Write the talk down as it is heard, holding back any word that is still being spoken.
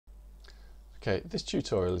Okay, this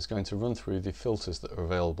tutorial is going to run through the filters that are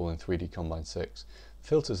available in 3DCombine 6.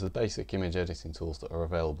 Filters are the basic image editing tools that are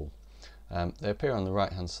available. They appear on the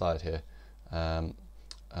right hand side here, and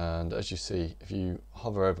as you see, if you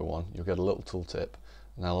hover over one you'll get a little tooltip,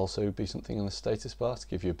 and there'll also be something in the status bar to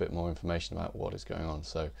give you a bit more information about what is going on.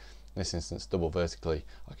 So in this instance, double vertically,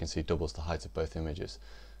 I can see doubles the height of both images.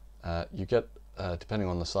 You get, depending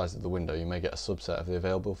on the size of the window, you may get a subset of the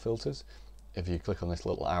available filters. If you click on this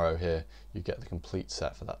little arrow here, you get the complete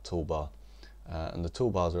set for that toolbar. And the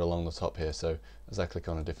toolbars are along the top here, so as I click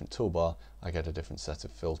on a different toolbar, I get a different set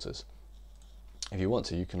of filters. If you want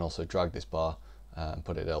to, you can also drag this bar and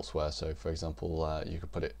put it elsewhere. So for example, you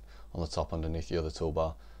could put it on the top underneath the other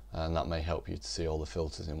toolbar, and that may help you to see all the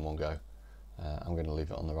filters in one go. I'm going to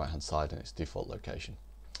leave it on the right hand side in its default location.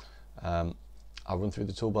 I'll run through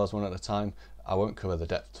the toolbars one at a time. I won't cover the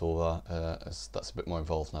depth toolbar as that's a bit more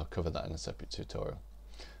involved, and I'll cover that in a separate tutorial.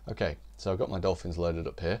 Okay, so I've got my dolphins loaded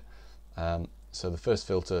up here. So the first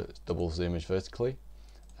filter doubles the image vertically,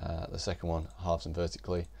 the second one halves them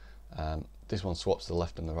vertically, this one swaps the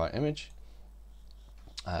left and the right image.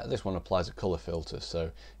 This one applies a colour filter,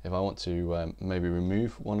 so if I want to maybe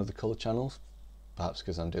remove one of the colour channels, perhaps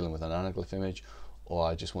because I'm dealing with an Anaglyph image, or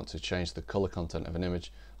I just want to change the colour content of an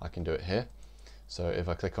image, I can do it here. So if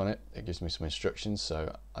I click on it, it gives me some instructions.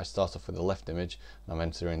 So I start off with the left image and I'm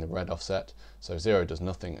entering the red offset. So 0 does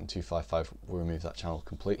nothing and 255 will remove that channel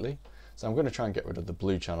completely. So I'm going to try and get rid of the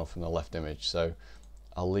blue channel from the left image. So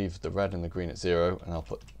I'll leave the red and the green at 0 and I'll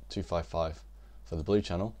put 255 for the blue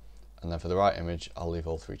channel. And then for the right image, I'll leave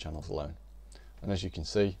all three channels alone. And as you can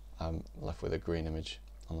see, I'm left with a green image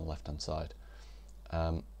on the left hand side.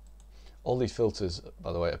 All these filters,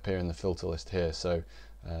 by the way, appear in the filter list here. So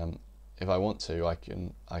if I want to, I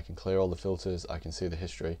can clear all the filters, I can see the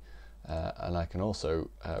history, and I can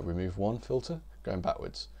also remove one filter going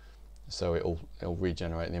backwards, so it'll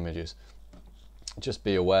regenerate the images. Just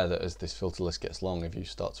be aware that as this filter list gets long, if you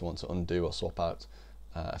start to want to undo or swap out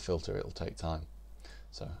a filter, it'll take time.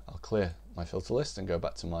 So I'll clear my filter list and go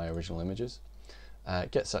back to my original images.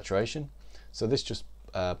 Get saturation. So this just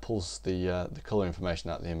pulls the color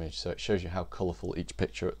information out of the image, so it shows you how colorful each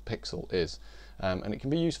pixel is. And it can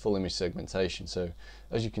be useful image segmentation. So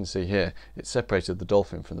as you can see here, it separated the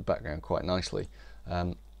dolphin from the background quite nicely.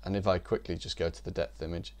 And if I quickly just go to the depth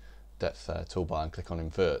toolbar and click on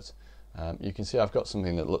invert, you can see I've got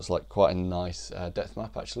something that looks like quite a nice depth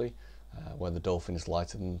map actually, where the dolphin is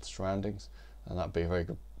lighter than the surroundings, and that'd be a very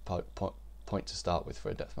good point to start with for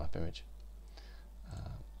a depth map image.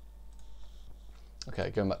 Okay,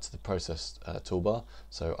 going back to the process toolbar,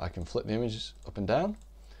 so I can flip the images up and down.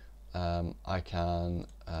 I can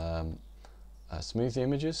smooth the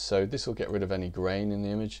images, so this will get rid of any grain in the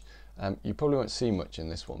image. You probably won't see much in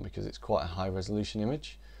this one because it's quite a high resolution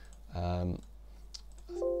image.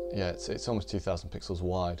 Yeah, it's almost 2000 pixels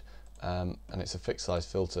wide, and it's a fixed size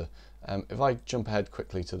filter. If I jump ahead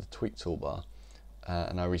quickly to the tweak toolbar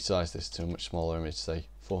and I resize this to a much smaller image, say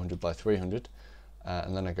 400 by 300,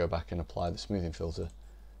 and then I go back and apply the smoothing filter,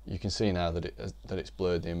 you can see now that it's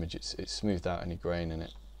blurred the image. It's smoothed out any grain in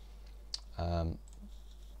it.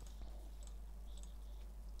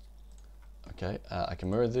 Okay, I can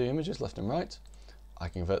mirror the images left and right. I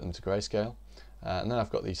can convert them to grayscale, and then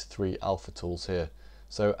I've got these three alpha tools here.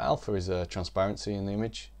 So alpha is a transparency in the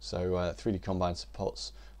image. So 3DCombine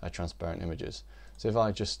supports transparent images. So if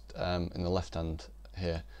I just in the left hand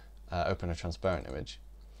here open a transparent image,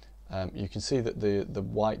 you can see that the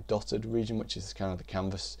white dotted region, which is kind of the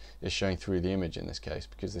canvas, is showing through the image in this case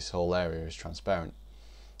because this whole area is transparent.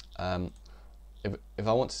 If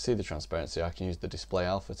I want to see the transparency, I can use the display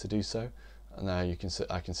alpha to do so, and now you can see,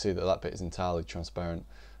 I can see that that bit is entirely transparent,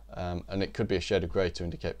 and it could be a shade of grey to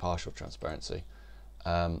indicate partial transparency.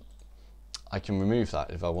 I can remove that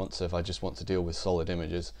if I want to, if I just want to deal with solid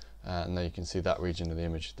images, and then you can see that region of the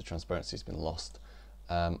image, the transparency has been lost.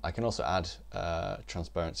 I can also add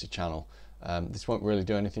transparency channel. This won't really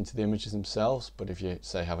do anything to the images themselves, but if you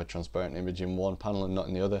say have a transparent image in one panel and not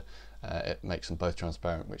in the other, it makes them both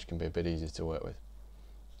transparent, which can be a bit easier to work with.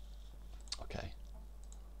 Okay,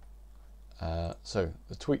 so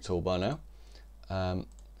the tweak toolbar now.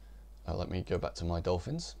 Let me go back to my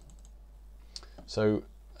dolphins. So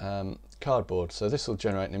cardboard, so this will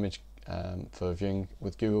generate an image for viewing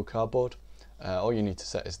with Google Cardboard. All you need to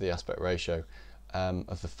set is the aspect ratio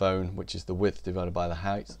of the phone, which is the width divided by the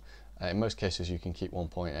height. In most cases you can keep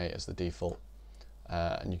 1.8 as the default,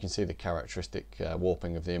 and you can see the characteristic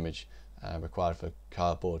warping of the image required for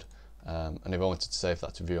cardboard, and if I wanted to save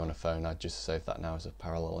that to view on a phone, I'd just save that now as a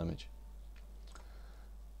parallel image.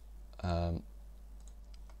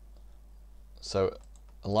 So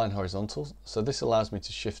align horizontal. So this allows me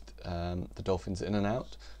to shift the dolphins in and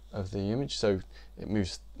out of the image, so it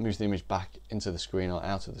moves the image back into the screen or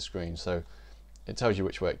out of the screen, so it tells you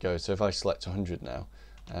which way it goes. So if I select 100 now,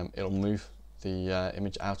 it'll move the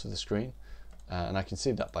image out of the screen, and I can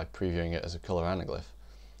see that by previewing it as a color anaglyph.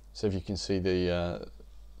 So if you can see the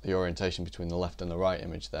orientation between the left and the right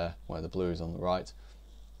image there, where the blue is on the right,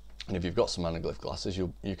 and if you've got some anaglyph glasses,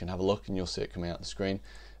 you can have a look and you'll see it coming out the screen.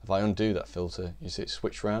 If I undo that filter, you see it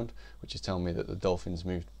switch round, which is telling me that the dolphin's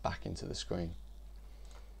moved back into the screen.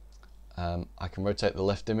 I can rotate the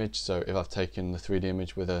left image, so if I've taken the 3D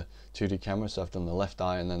image with a 2D camera, so I've done the left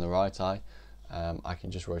eye and then the right eye, I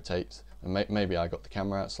can just rotate, and maybe I got the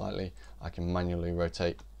camera out slightly, I can manually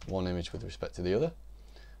rotate one image with respect to the other.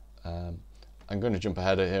 I'm going to jump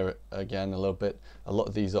ahead here again a little bit. A lot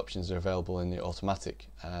of these options are available in the automatic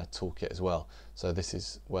toolkit as well, so this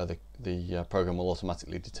is where the program will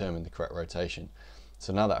automatically determine the correct rotation.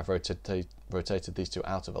 So now that I've rotated these two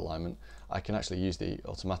out of alignment, I can actually use the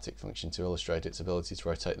automatic function to illustrate its ability to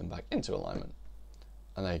rotate them back into alignment.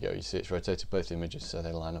 And there you go, you see it's rotated both images so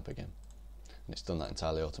they line up again. And it's done that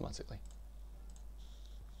entirely automatically.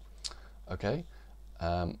 Okay,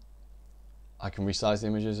 I can resize the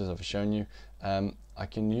images as I've shown you. I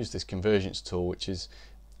can use this Convergence tool, which is,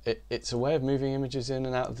 it's a way of moving images in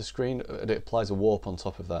and out of the screen, and it applies a warp on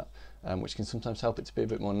top of that, which can sometimes help it to be a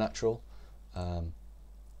bit more natural.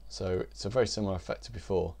 So it's a very similar effect to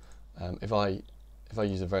before. If I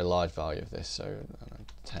use a very large value of this, so I don't know,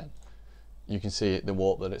 10, you can see the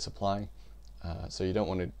warp that it's applying. So you don't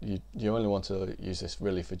want to, you only want to use this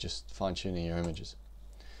really for just fine-tuning your images.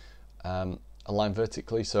 Align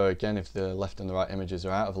vertically, so again, if the left and the right images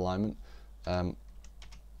are out of alignment,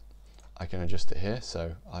 I can adjust it here.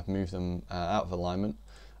 So I've moved them out of alignment,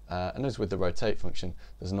 and as with the rotate function,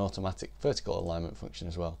 there's an automatic vertical alignment function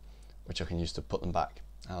as well, which I can use to put them back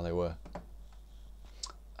how they were.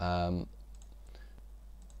 I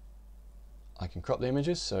can crop the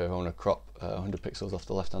images, so if I want to crop 100 pixels off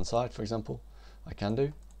the left hand side, for example, I can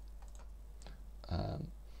do.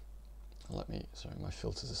 Sorry, my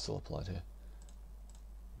filters are still applied here.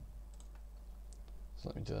 So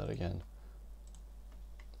let me do that again.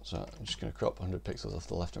 So I'm just going to crop 100 pixels off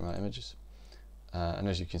the left and right images. And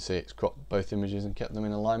as you can see, it's cropped both images and kept them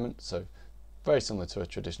in alignment, so very similar to a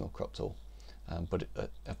traditional crop tool, but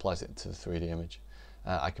it applies it to the 3D image.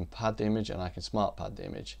 I can pad the image and I can Smartpad the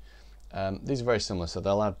image. These are very similar, so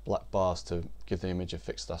they'll add black bars to give the image a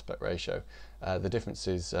fixed aspect ratio. The difference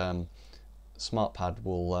is Smartpad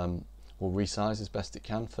will resize as best it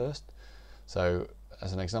can first. So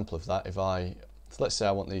as an example of that, so let's say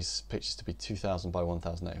I want these pictures to be 2000 by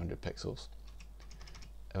 1800 pixels.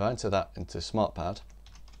 If I enter that into Smartpad,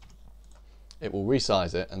 it will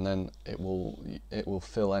resize it, and then it will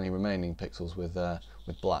fill any remaining pixels with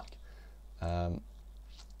black.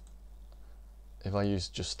 If I use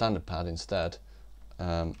just standard pad instead,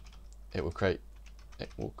 it will create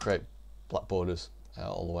black borders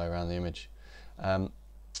all the way around the image.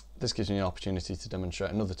 This gives me an opportunity to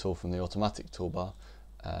demonstrate another tool from the automatic toolbar,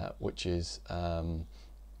 which is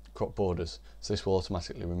crop borders. So this will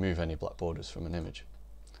automatically remove any black borders from an image.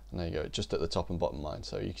 And there you go, just at the top and bottom line.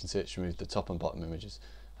 So you can see it's removed the top and bottom images,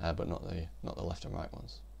 but not the left and right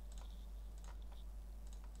ones.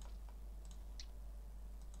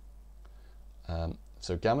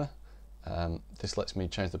 So gamma, this lets me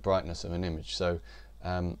change the brightness of an image. So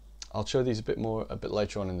I'll show these a bit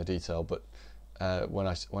later on in the detail, but when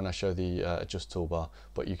I show the adjust toolbar.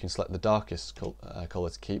 But you can select the darkest color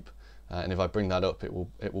to keep, and if I bring that up, it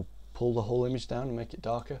will pull the whole image down and make it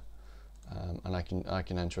darker. And I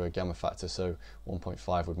can enter a gamma factor, so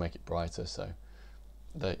 1.5 would make it brighter. So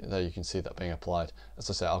there you can see that being applied. As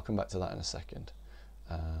I say, I'll come back to that in a second.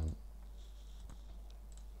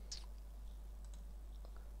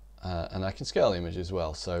 And I can scale the image as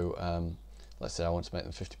well. So let's say I want to make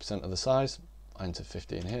them 50% of the size. I enter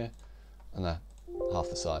 50 in here, and they're half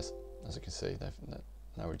the size. As you can see, they're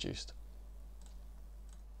now reduced.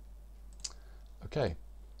 Okay.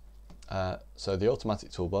 So the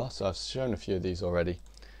automatic toolbar, so I've shown a few of these already.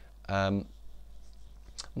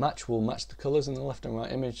 Match will match the colours in the left and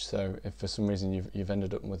right image, so if for some reason you've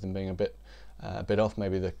ended up with them being a bit off,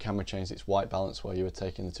 maybe the camera changed its white balance while you were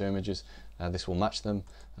taking the two images, this will match them.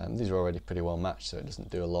 These are already pretty well matched, so it doesn't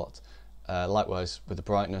do a lot. Likewise with the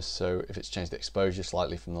brightness, so if it's changed the exposure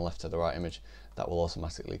slightly from the left to the right image, that will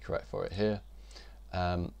automatically correct for it here.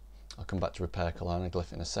 I'll come back to repair color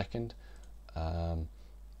anaglyph in a second.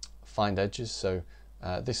 Find edges, so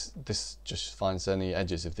this just finds any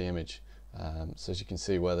edges of the image. So as you can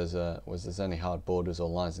see, where there's any hard borders or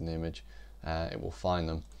lines in the image, it will find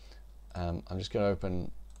them. I'm just going to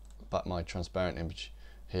open back my transparent image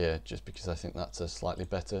here just because I think that's a slightly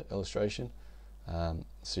better illustration.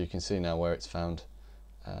 So you can see now where it's found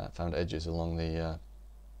edges along the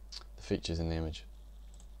features in the image.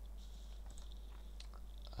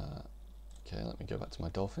 Okay, let me go back to my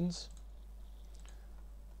dolphins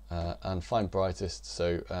and find brightest.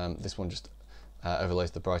 So this one just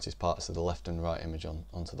overlays the brightest parts of the left and right image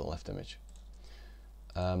onto the left image.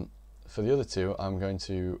 For the other two, I'm going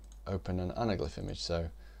to open an Anaglyph image. So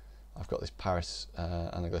I've got this Paris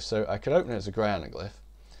Anaglyph. So I could open it as a grey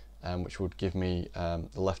Anaglyph, which would give me the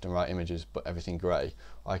left and right images, but everything grey.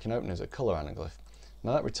 Or I can open it as a colour Anaglyph.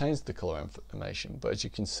 Now that retains the colour information, but as you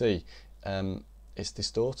can see, it's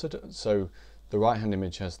distorted. So the right-hand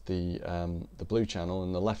image has the blue channel,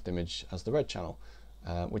 and the left image has the red channel,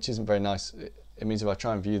 which isn't very nice. It means if I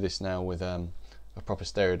try and view this now with a proper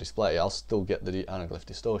stereo display, I'll still get the Anaglyph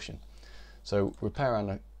distortion. So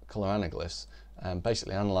Repair Colour Anaglyphs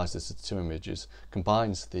basically analyzes the two images,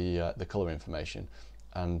 combines the colour information,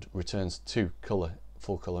 and returns two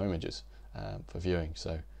full colour images for viewing.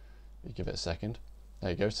 So you give it a second. There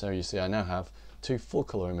you go. So you see I now have two full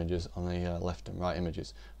colour images on the left and right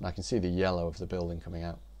images, and I can see the yellow of the building coming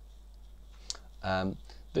out.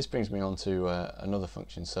 This brings me on to another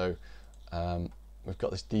function. So we've got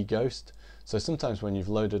this deghost. So sometimes when you've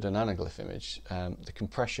loaded an Anaglyph image, the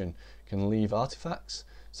compression can leave artifacts.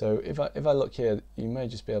 So if I look here, you may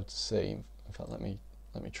just be able to see. In fact, let me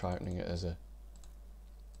try opening it as a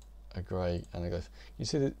grey Anaglyph. You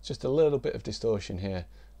see that just a little bit of distortion here,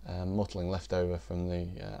 mottling left over from the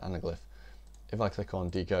Anaglyph. If I click on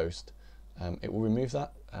deghost, it will remove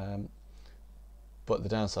that, but the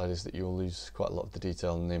downside is that you'll lose quite a lot of the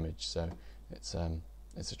detail in the image, so it's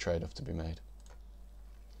a trade-off to be made.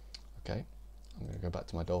 Okay, I'm going to go back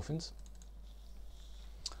to my dolphins.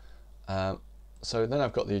 So then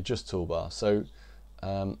I've got the adjust toolbar. So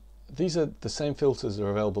these are the same filters that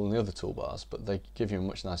are available in the other toolbars, but they give you a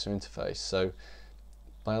much nicer interface. So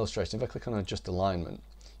by illustration, if I click on adjust alignment,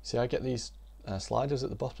 see I get these sliders at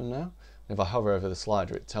the bottom now. And if I hover over the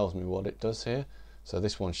slider, it tells me what it does here. So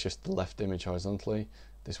this one shifts the left image horizontally,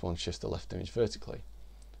 this one shifts the left image vertically.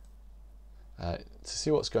 To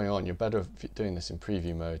see what's going on, you're better doing this in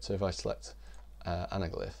preview mode. So if I select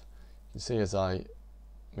Anaglyph, you can see as I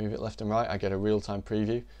move it left and right, I get a real-time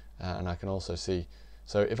preview, and I can also see.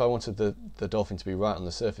 So if I wanted the dolphin to be right on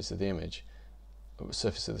the surface of the image,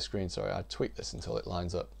 surface of the screen, sorry, I'd tweak this until it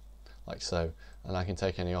lines up like so, and I can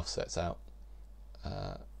take any offsets out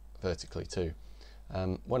vertically too.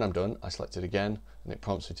 When I'm done, I select it again, and it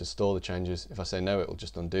prompts me to store the changes. If I say no, it will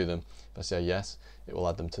just undo them. If I say yes, it will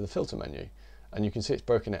add them to the filter menu. And you can see it's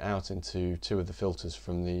broken it out into two of the filters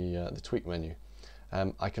from the tweak menu.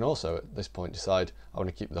 I can also, at this point, decide I want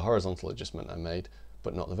to keep the horizontal adjustment I made,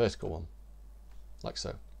 but not the vertical one, like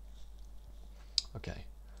so. Okay.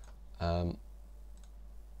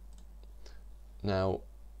 Now,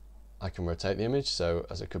 I can rotate the image, so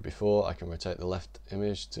as I could before, I can rotate the left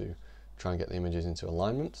image to try and get the images into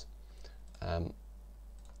alignment.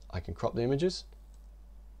 I can crop the images,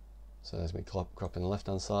 so there's me cropping the left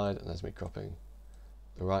hand side, and there's me cropping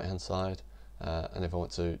the right hand side, and if I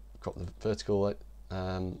want to crop the vertical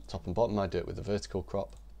top and bottom, I do it with the vertical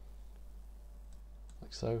crop,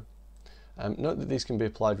 like so. Note that these can be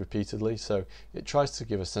applied repeatedly, so it tries to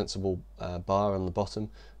give a sensible bar on the bottom,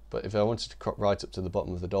 but if I wanted to crop right up to the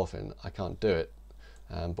bottom of the dolphin, I can't do it.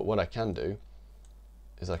 But what I can do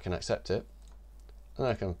is I can accept it, and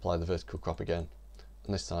I can apply the vertical crop again,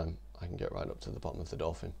 and this time I can get right up to the bottom of the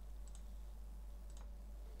dolphin.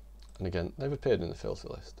 And again, they've appeared in the filter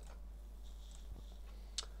list.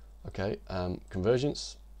 Okay,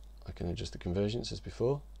 convergence, I can adjust the convergence as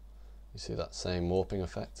before. You see that same warping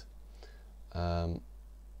effect. And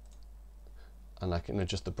I can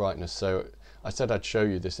adjust the brightness. So I said I'd show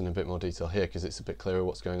you this in a bit more detail here because it's a bit clearer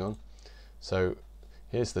what's going on. So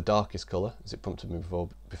here's the darkest colour, as it prompted me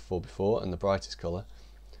before, and the brightest colour.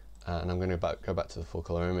 And I'm going to go back to the full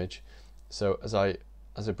colour image. So as I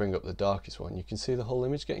bring up the darkest one, you can see the whole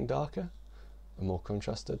image getting darker and more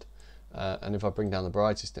contrasted. And if I bring down the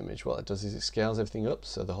brightest image, what it does is it scales everything up,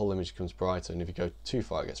 so the whole image becomes brighter, and if you go too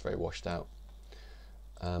far, it gets very washed out.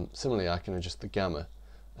 Similarly, I can adjust the gamma.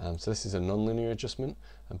 So this is a non-linear adjustment,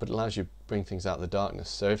 but it allows you to bring things out of the darkness.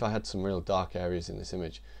 So if I had some real dark areas in this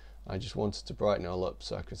image, I just wanted to brighten it all up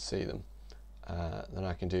so I could see them, then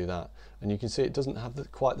I can do that. And you can see it doesn't have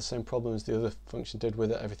quite the same problem as the other function did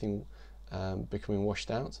with it, everything becoming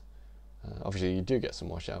washed out. Obviously you do get some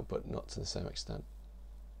washout, but not to the same extent.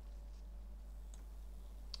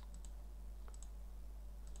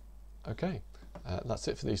 Okay, that's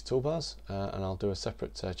it for these toolbars, and I'll do a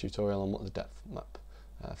separate tutorial on what the depth map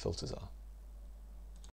filters are.